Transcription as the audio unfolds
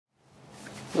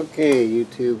Okay,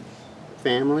 YouTube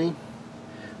family,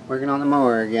 working on the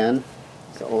mower again.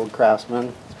 It's an old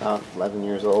Craftsman. It's about 11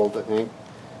 years old, I think.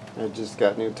 I just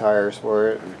got new tires for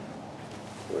it.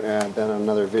 I've done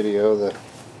another video. The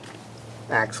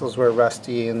axles were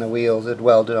rusty and the wheels had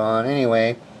welded on.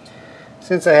 Anyway,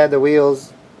 since I had the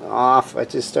wheels off, I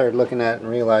just started looking at it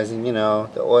and realizing, you know,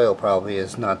 the oil probably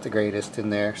is not the greatest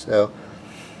in there. So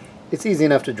it's easy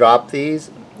enough to drop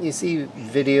these. You see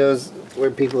videos where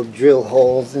people drill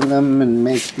holes in them and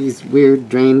make these weird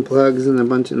drain plugs and a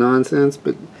bunch of nonsense,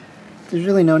 but there's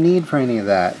really no need for any of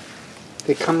that.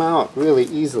 They come out really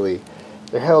easily.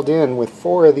 They're held in with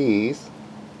 4 of these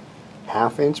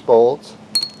 1/2-inch bolts.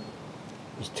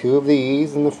 There's 2 of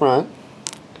these in the front,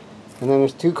 and then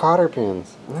there's 2 cotter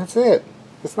pins, and that's it.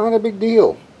 It's not a big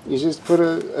deal. You just put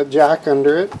a jack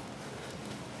under it.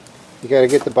 You got to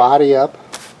get the body up.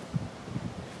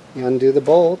 You undo the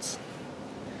bolts,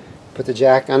 put the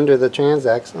jack under the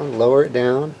transaxle, lower it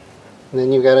down, and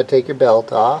then you got to take your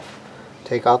belt off,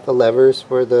 take off the levers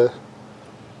for the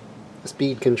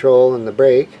speed control and the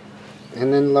brake,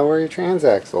 and then lower your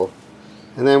transaxle.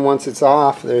 And then once it's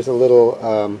off, there's a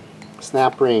little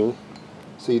snap ring,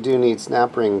 so you do need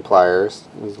snap ring pliers.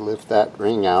 You just lift that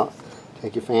ring out,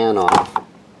 take your fan off,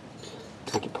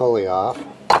 take your pulley off,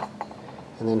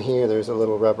 and then here there's a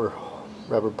little rubber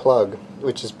plug,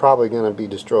 which is probably going to be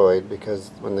destroyed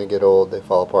because when they get old they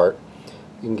fall apart.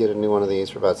 You can get a new one of these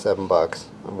for about $7.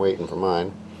 I'm waiting for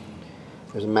mine.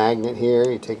 There's a magnet here.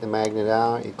 You take the magnet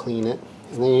out, you clean it,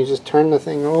 and then you just turn the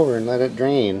thing over and let it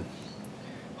drain.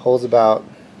 Holds about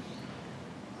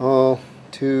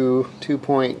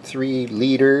 2.3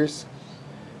 liters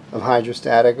of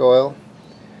hydrostatic oil.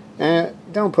 And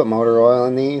don't put motor oil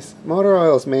in these. Motor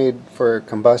oil is made for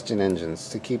combustion engines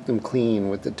to keep them clean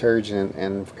with detergent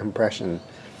and compression.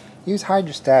 Use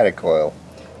hydrostatic oil.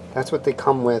 That's what they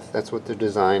come with. That's what they're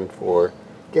designed for.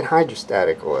 Get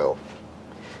hydrostatic oil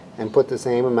and put the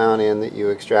same amount in that you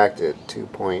extracted,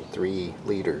 2.3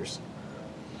 liters.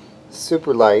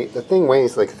 Super light. The thing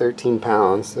weighs like 13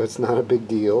 pounds, so it's not a big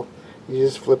deal. You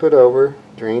just flip it over,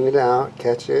 drain it out,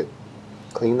 catch it,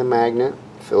 clean the magnet,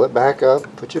 fill it back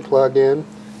up, put your plug in,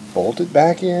 bolt it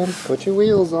back in, put your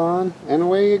wheels on, and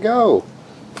away you go.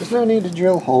 There's no need to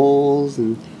drill holes,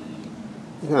 and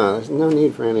no, there's no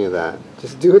need for any of that.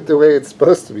 Just do it the way it's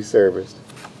supposed to be serviced.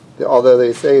 Although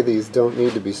they say these don't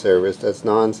need to be serviced, that's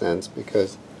nonsense,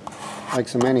 because like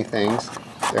so many things,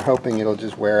 they're hoping it'll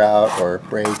just wear out or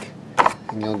break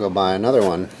and you'll go buy another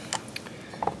one.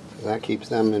 So that keeps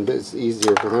them in business. It's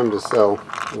easier for them to sell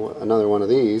another one of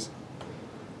these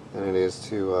than it is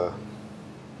to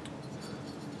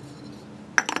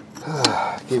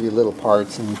give you little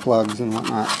parts and plugs and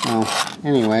whatnot. So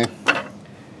anyway,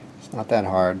 it's not that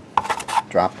hard.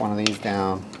 Drop one of these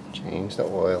down, change the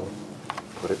oil,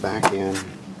 put it back in,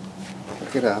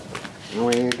 hook it up, and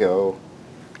away you go.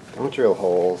 Don't drill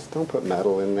holes, don't put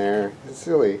metal in there. It's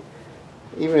silly.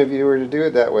 Even if you were to do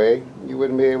it that way, you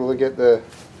wouldn't be able to get the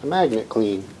magnet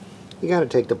clean. You got to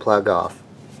take the plug off.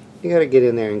 You got to get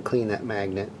in there and clean that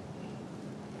magnet.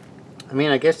 I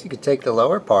mean, I guess you could take the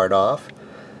lower part off.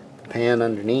 The pan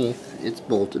underneath, it's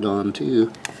bolted on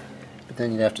too. But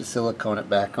then you'd have to silicone it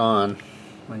back on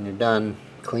when you're done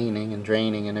cleaning and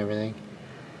draining and everything.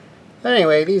 But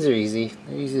anyway, these are easy.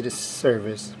 They're easy to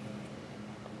service.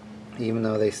 Even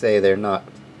though they say they're not.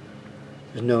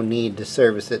 There's no need to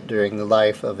service it during the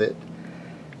life of it,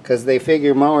 because they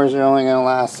figure mowers are only going to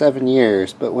last 7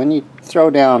 years, but when you throw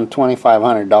down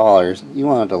 $2,500, you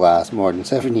want it to last more than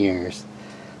 7 years.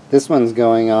 This one's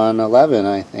going on 11,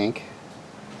 I think,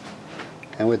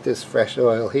 and with this fresh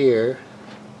oil here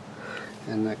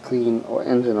and the clean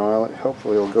engine oil,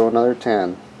 hopefully it'll go another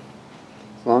 10.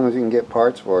 As long as you can get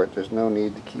parts for it, there's no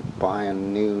need to keep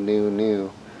buying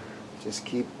new. Just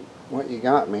keep what you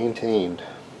got maintained.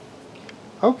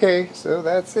 Okay, so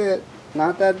that's it.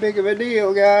 Not that big of a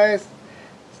deal, guys.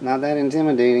 It's not that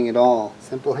intimidating at all.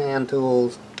 Simple hand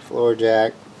tools, floor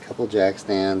jack, couple jack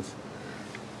stands.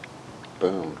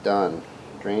 Boom, done.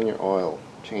 Drain your oil,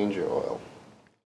 change your oil.